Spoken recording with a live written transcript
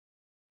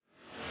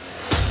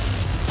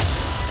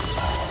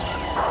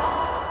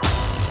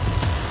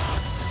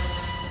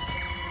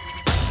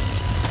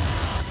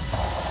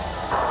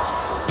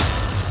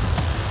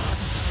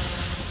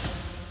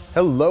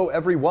Hello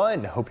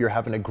everyone, hope you're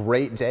having a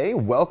great day.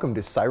 Welcome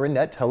to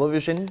SIRENNET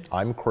Television,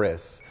 I'm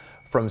Chris.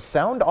 From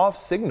SoundOff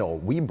Signal,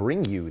 we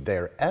bring you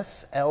their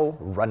SL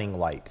Running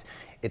Light.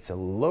 It's a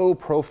low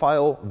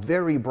profile,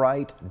 very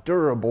bright,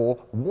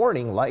 durable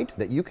warning light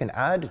that you can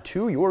add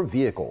to your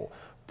vehicle.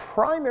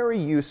 Primary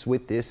use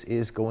with this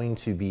is going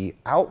to be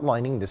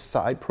outlining the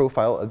side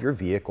profile of your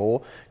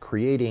vehicle,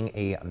 creating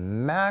a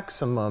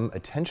maximum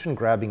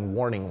attention-grabbing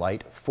warning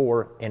light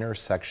for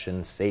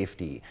intersection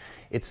safety.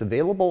 It's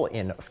available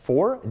in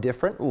 4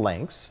 different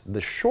lengths,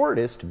 the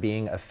shortest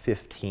being a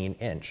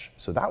 15-inch.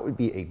 So that would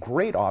be a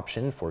great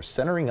option for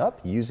centering up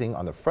using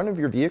on the front of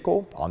your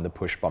vehicle on the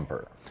push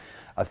bumper.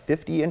 A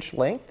 50-inch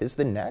length is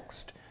the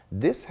next.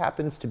 This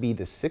happens to be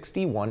the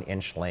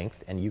 61-inch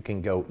length, and you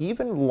can go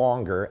even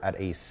longer at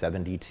a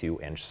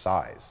 72-inch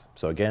size.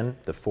 So again,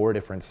 the 4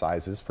 different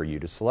sizes for you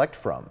to select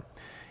from.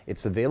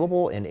 It's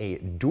available in a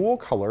dual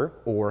color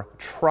or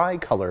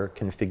tricolor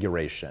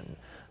configuration.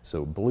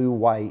 So blue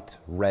white,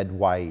 red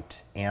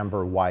white,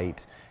 amber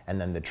white, and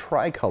then the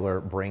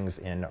tricolor brings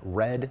in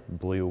red,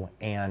 blue,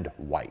 and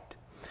white.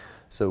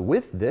 So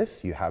with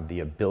this, you have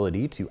the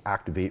ability to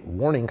activate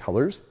warning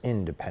colors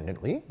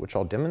independently, which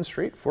I'll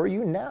demonstrate for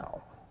you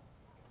now.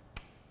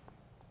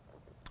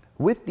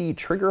 With the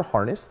trigger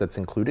harness that's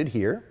included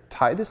here,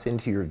 tie this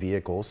into your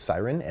vehicle's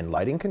siren and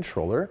lighting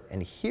controller,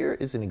 and here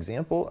is an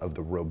example of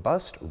the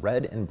robust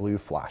red and blue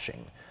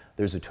flashing.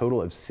 There's a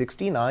total of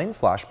 69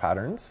 flash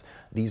patterns.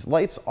 These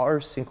lights are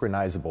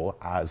synchronizable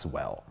as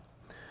well.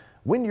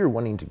 When you're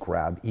wanting to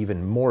grab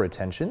even more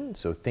attention,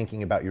 so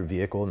thinking about your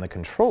vehicle and the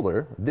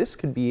controller, this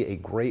could be a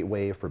great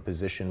way for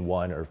position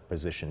 1 or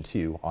position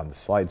 2 on the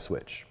slide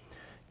switch.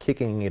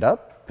 Kicking it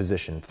up,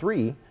 position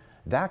 3,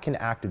 that can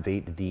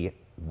activate the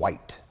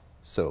white.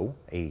 So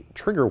a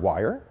trigger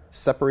wire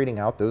separating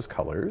out those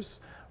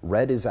colors.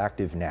 Red is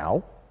active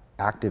now,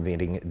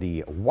 activating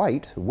the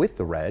white with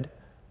the red,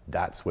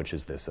 that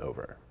switches this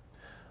over.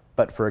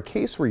 But for a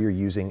case where you're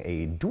using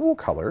a dual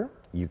color,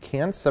 you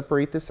can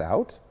separate this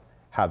out,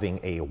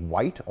 having a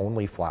white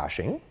only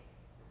flashing.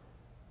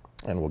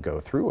 And we'll go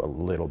through a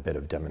little bit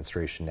of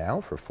demonstration now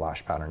for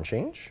flash pattern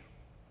change,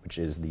 which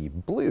is the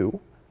blue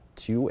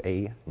to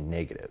a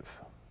negative.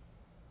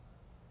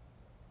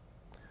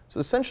 So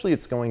essentially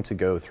it's going to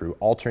go through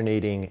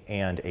alternating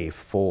and a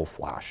full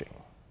flashing.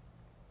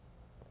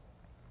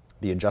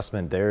 The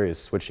adjustment there is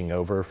switching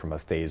over from a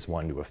phase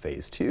 1 to a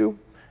phase 2,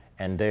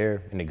 and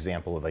there an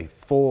example of a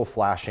full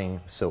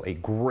flashing, so a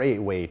great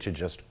way to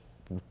just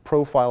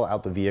profile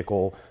out the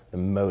vehicle the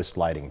most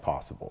lighting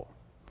possible.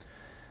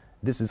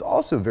 This is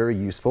also very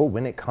useful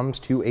when it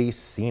comes to a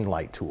scene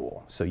light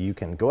tool. So you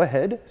can go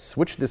ahead,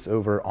 switch this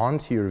over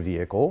onto your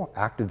vehicle,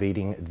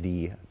 activating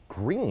the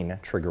green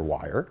trigger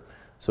wire.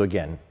 So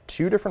again,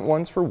 2 different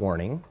ones for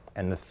warning,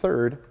 and the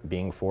third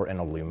being for an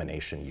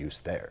illumination use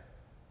there.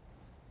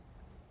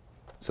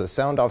 So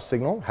SoundOff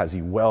Signal has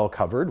you well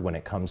covered when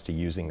it comes to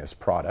using this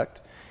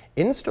product.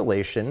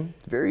 Installation,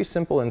 very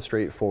simple and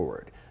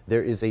straightforward.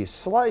 There is a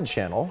slide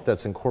channel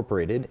that's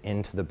incorporated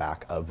into the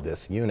back of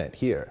this unit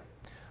here.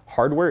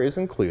 Hardware is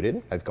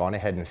included. I've gone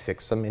ahead and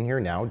fixed some in here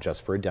now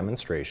just for a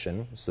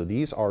demonstration. So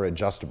these are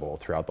adjustable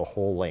throughout the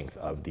whole length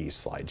of the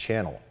slide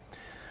channel.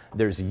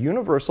 There's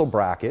universal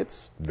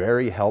brackets,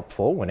 very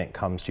helpful when it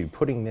comes to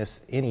putting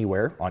this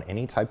anywhere on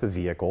any type of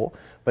vehicle.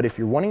 But if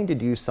you're wanting to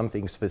do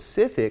something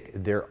specific,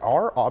 there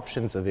are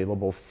options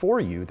available for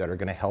you that are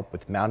going to help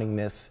with mounting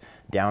this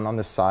down on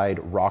the side,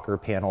 rocker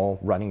panel,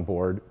 running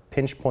board,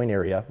 pinch point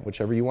area,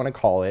 whichever you want to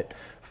call it,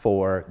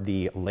 for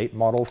the late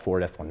model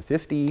Ford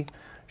F-150,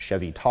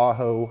 Chevy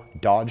Tahoe,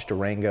 Dodge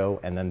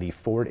Durango, and then the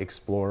Ford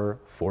Explorer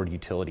Ford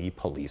Utility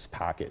Police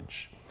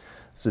package.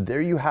 So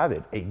there you have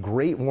it, a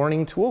great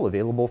warning tool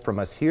available from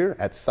us here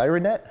at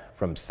SIRENNET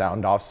from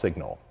SoundOff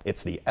Signal.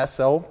 It's the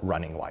SL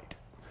Running Light.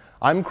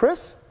 I'm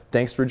Chris,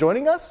 thanks for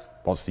joining us.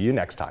 We'll see you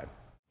next time.